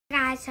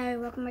guys, so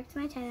welcome back to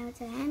my channel.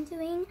 Today I'm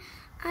doing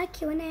a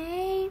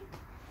Q&A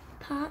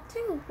part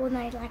 2. Well,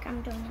 no, like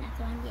I'm doing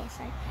another one, yeah.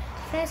 So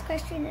the first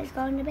question is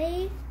going to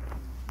be,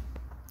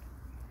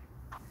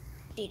 what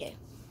do you do?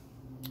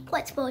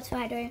 What sports do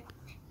I do?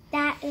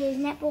 That is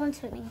netball and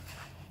swimming.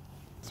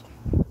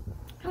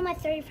 All my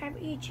 3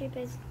 favourite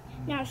YouTubers.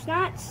 Now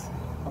Snuts,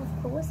 of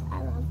course,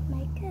 I love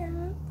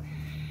makeup.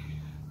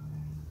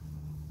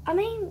 I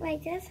mean,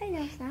 wait, did I say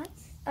no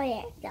Snuts? Oh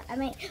yeah, no, I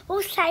mean, Will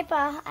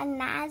Shaper and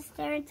Naz,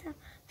 they're into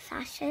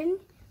fashion.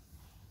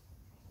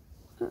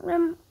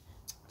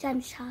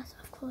 James Charles,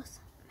 of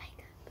course,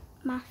 makeup,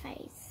 my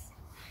face.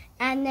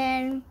 And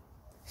then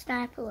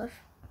Sniper with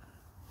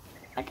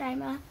a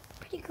gamer,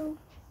 pretty cool.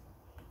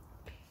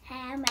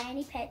 How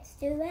many pets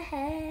do I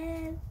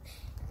have?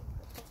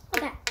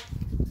 Okay.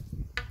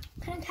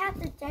 Can I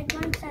count the dead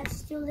ones that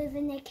still live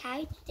in their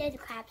cage? They're the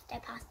crabs, they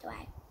passed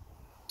away.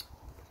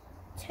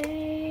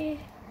 2,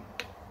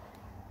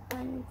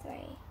 1,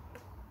 3.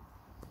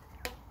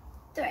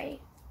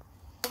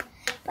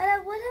 But I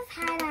would have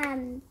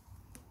had,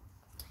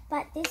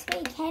 but this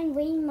weekend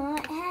we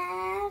might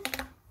have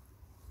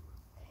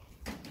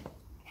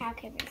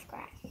Calculator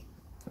Scratch.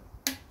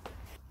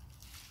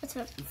 What's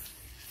my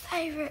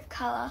favourite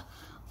colour?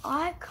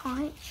 I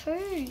can't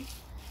choose.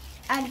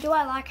 And do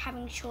I like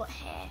having short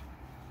hair?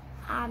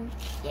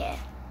 Yeah.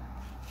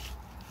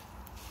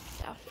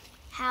 So,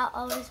 how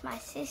old is my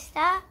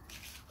sister?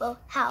 Well,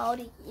 how old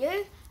are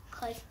you?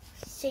 Because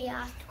she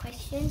asked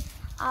questions.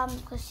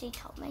 Because she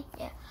told me,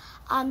 yeah.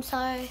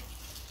 So,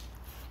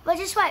 but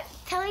just wait,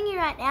 telling you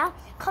right now,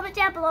 comment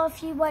down below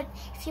if you want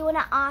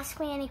to ask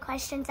me any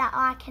questions that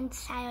I can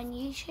say on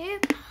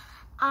YouTube.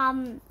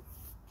 I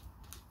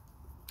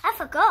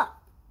forgot.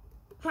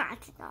 I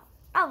did not.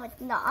 I would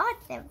not. I'd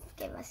never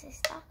forget my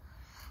sister.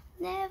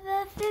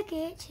 Never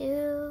forget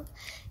you.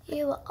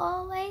 You will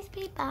always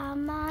be by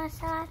my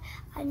side.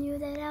 I knew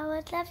that I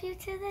would love you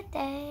to the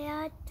day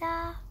I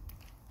die.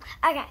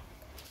 Okay.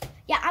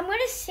 Yeah, I'm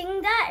gonna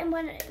sing that in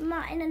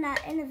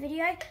a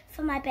video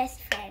for my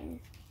best friend.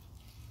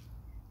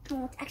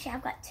 Well, actually,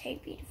 I've got 2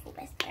 beautiful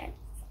best friends,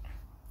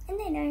 and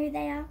they know who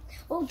they are.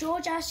 Well,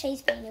 Georgia,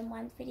 she's been in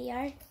one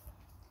video.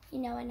 You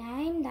know her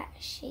name? That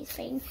she's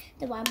been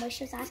the one where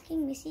she was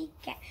asking Missy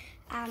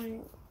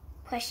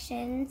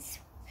questions.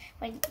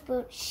 When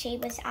she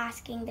was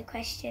asking the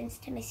questions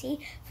to Missy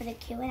for the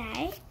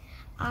Q&A.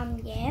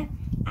 Yeah,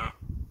 at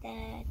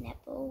the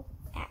netball,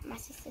 at my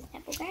sister's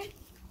netball game.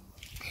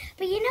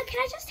 But you know, can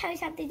I just tell you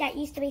something that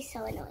used to be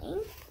so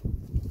annoying?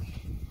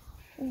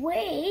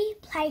 We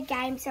played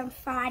games on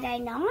Friday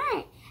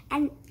night,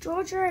 and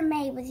Georgia and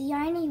me were the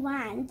only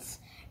ones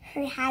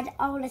who had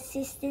older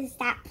sisters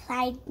that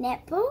played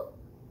netball.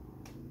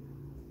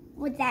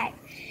 With that,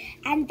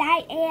 and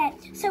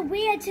so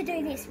we had to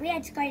do this. We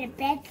had to go to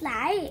bed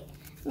late,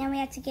 and then we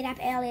had to get up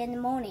early in the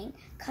morning,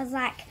 because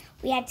like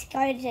we had to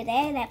go to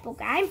their netball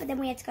game, but then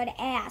we had to go to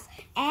ours.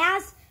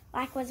 Ours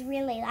like was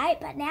really late,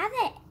 but now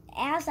that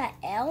ours are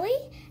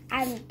early,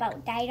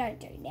 but they don't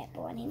do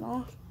netball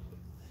anymore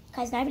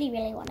because nobody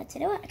really wanted to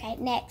do it. Okay,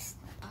 next.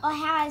 Oh,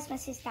 how is my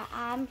sister?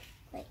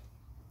 Wait,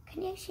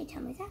 can you actually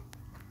tell me that?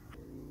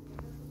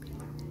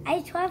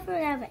 Age 12 or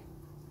 11?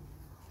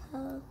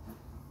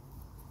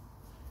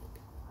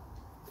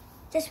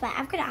 Just wait,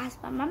 I've got to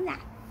ask my mum that.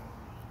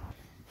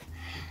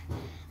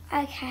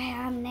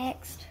 Okay,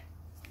 next.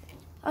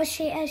 Oh,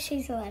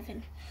 she's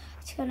 11.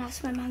 Just gonna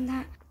ask my mum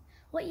that.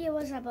 What year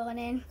was I born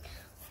in?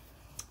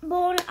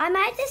 I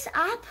made this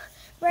up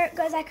where it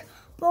goes like,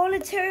 born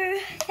in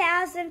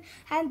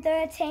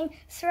 2013,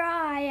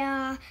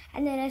 Soraya.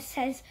 And then it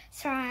says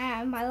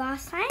Soraya, my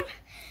last name.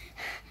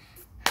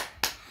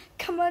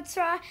 Come on,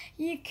 Soraya,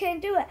 you can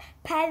do it.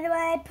 Pay the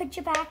way, put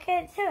your back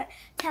into it.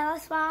 Tell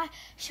us why,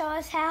 show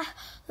us how,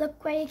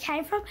 look where you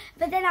came from.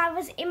 But then I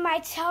was in my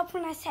top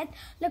when I said,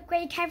 look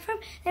where you came from.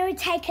 Then we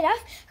take it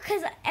off,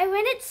 because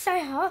when it's so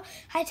hot,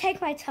 I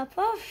take my top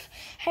off.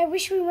 I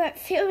wish we weren't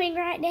filming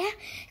right now,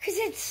 because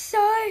it's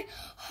so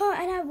hot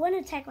and I want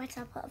to take my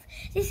top off.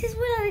 This is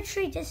what I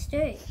literally just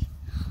do.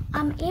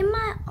 In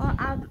my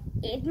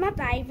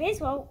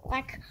babies, well,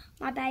 like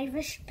my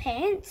babies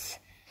pants,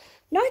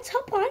 no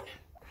top on.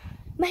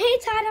 My hair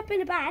tied up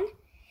in a bun,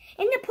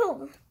 in the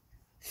pool,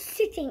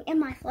 sitting in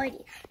my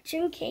floaty,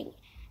 drinking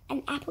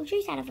an apple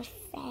juice out of a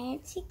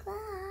fancy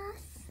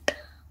glass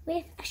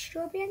with a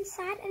strawberry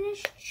inside and a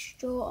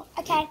straw.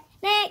 Okay,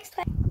 next.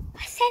 I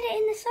said it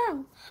in the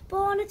song.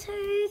 Born in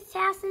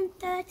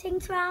 2013,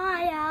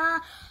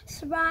 Soraya,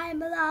 my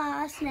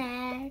last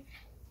name.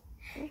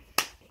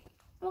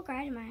 What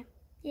grade am I?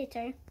 Year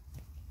 2.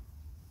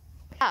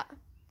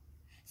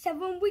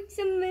 7 weeks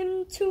I'm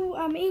in 2,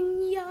 I'm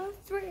in year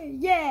 3,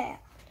 yeah.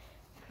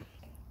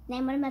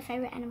 Name one of my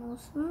favourite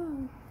animals.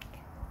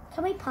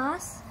 Can we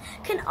pass?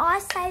 Can I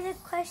say the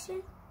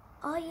question?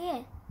 Oh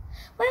yeah.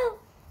 Well,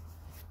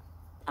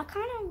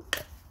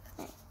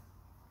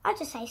 I'll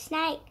just say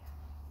snake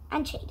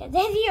and cheetah. They're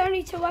the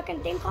only 2 I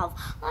can think of.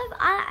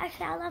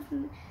 I love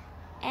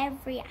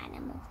every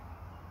animal.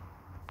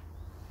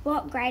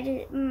 what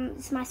grade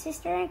is my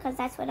sister in, because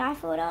that's what I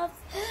thought of.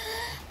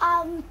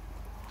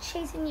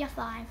 She's in year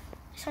 5,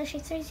 so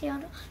she's 3 years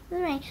older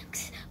than me.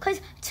 Because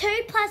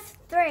 2 plus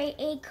 3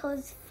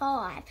 equals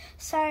 5.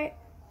 So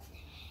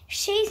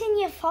she's in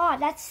year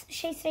 5.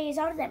 She's 3 years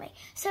older than me.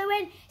 So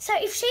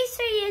if she's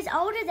 3 years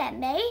older than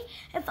me,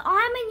 if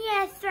I'm in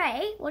year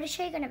 3, what is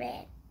she going to be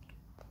in?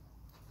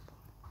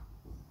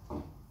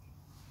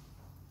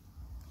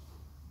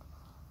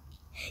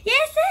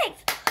 Year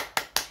 6.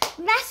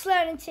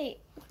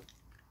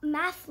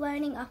 Math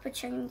learning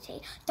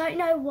opportunity. Don't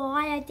know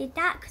why I did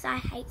that, because I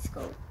hate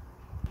school.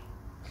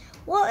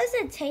 What is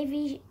a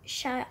TV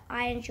show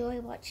I enjoy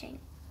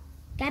watching?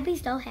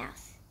 Gabby's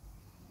Dollhouse.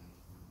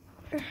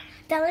 The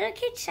little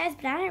kid shows,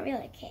 but I don't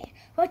really care.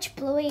 Watch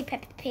Bluey,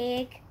 Peppa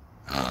Pig.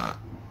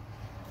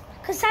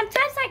 Because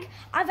sometimes, like,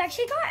 I've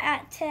actually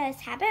got to this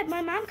habit.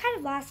 My mum kind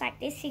of laughs like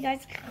this. She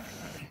goes,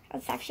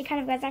 and stuff. She kind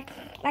of goes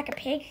like a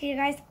pig. She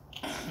goes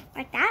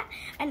like that.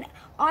 And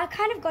I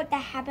kind of got the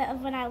habit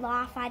of when I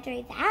laugh, I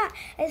do that.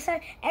 And so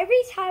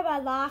every time I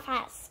laugh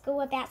at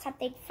school about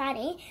something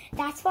funny,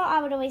 that's what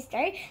I would always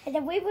do. And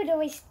then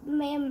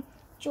me and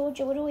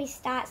Georgia would always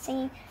start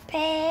singing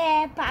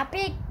Peppa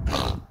Pig.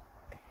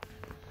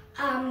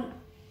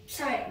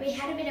 So we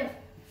had a bit of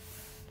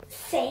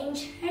scene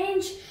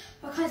change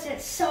because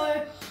it's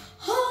so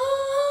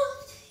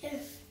hot.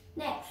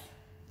 Next,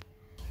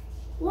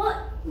 what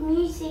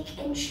music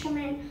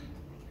instrument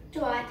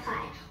do I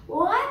play?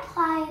 Well, I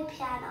play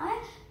piano.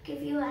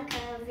 Give you like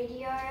a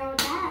video on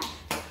that.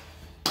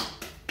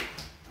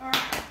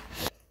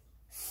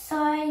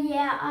 So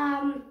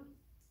yeah,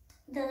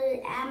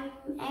 the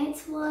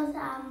answer was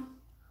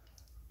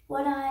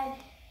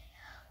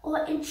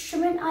what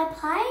instrument I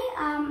play.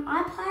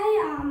 I play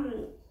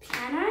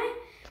piano,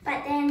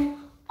 but then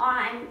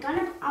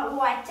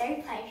I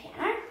do play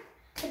piano,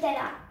 but then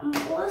I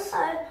also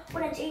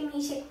want to do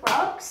music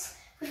rocks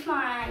with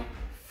my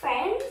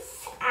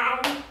friends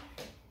and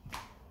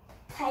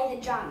play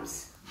the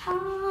drums.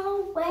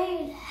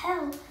 Highway to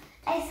Hell.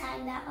 They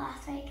sang that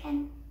last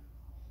weekend.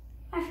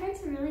 My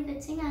friend's a really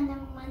good singer and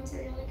then one's a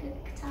really good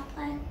guitar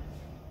player.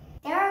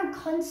 They're on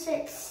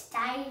concert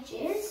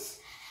stages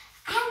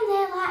and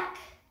they're like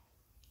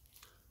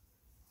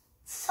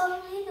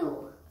so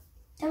little.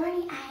 They're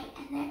only 8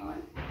 and they're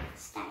on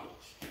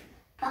stage.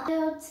 But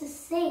they're to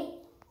see.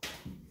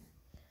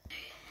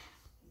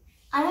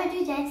 I don't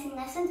do dancing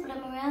lessons, but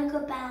I'm a really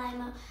good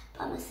ballerina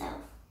by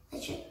myself.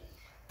 Literally.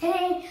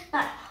 Today,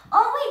 no,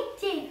 all we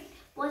did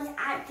was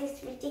at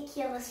this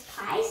ridiculous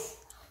place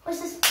was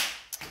just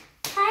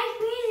play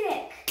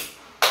music,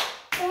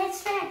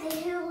 dance around the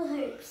hula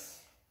hoops.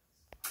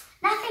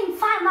 Nothing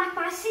fun like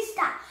my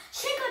sister.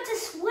 She got to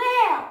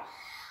swirl.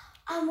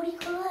 What do you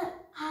call it?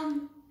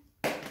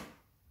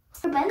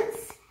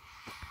 Ribbons.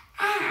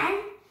 And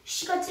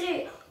she got to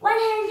do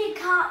one-handed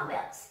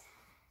cartwheels,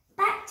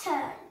 back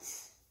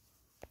turns.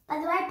 By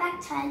the way,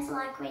 back turns are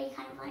like where you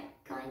kind of like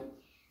going,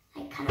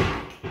 like kind of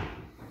like,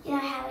 you know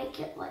how we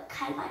get what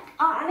kind of like,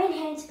 oh, I mean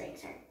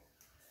handsprings. So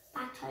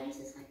back turns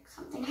is like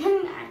something,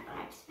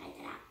 I just made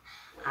it up.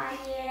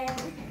 Yeah.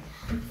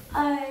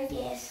 Oh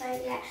yeah, so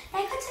yeah.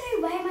 They got to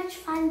do way much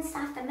fun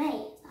stuff than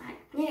me. Like,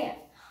 yeah.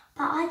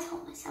 But I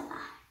taught myself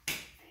that.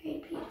 Very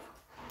beautiful.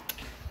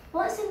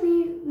 What's a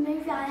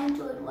movie I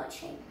enjoyed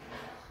watching?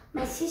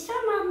 My sister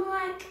and mum were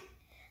like,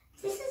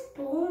 this is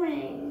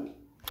boring.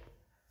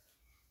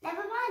 Never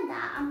mind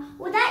that.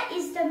 Well, that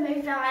is the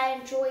movie I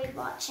enjoyed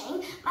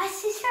watching. My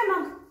sister and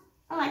mum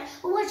were like,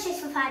 we'll watch this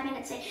for 5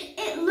 minutes.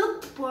 It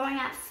looked boring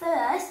at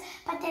first,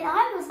 but then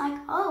I was like,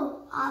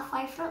 oh,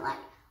 halfway through it, like,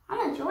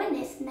 I'm enjoying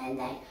this. And then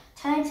they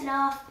turned it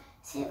off,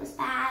 said it was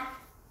bad.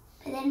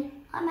 But then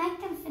I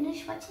made them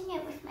finish watching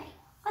it with me.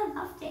 I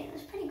loved it. It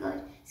was pretty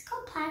good. It's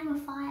called Playing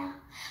with Fire.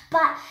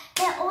 But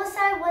there's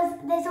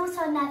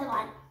also another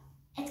one.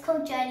 It's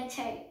called Journey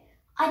 2.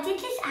 I did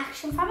this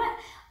action from it,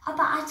 but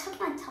I took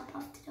my top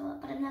off to do it,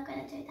 but I'm not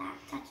going to do that.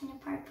 That's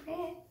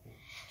inappropriate.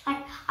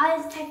 Like, I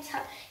just take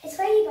top. It's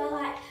where you go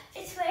like,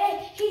 it's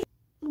where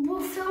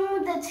we'll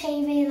film the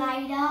TV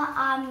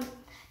later,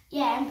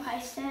 yeah, and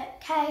post it.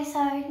 Okay,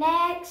 so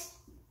next.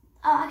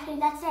 Oh, actually,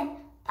 that's it.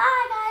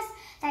 Bye, guys.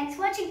 Thanks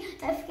for watching.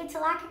 Don't forget to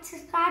like and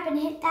subscribe and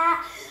hit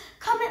that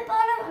comment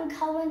button and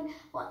comment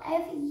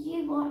whatever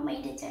you want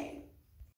me to do.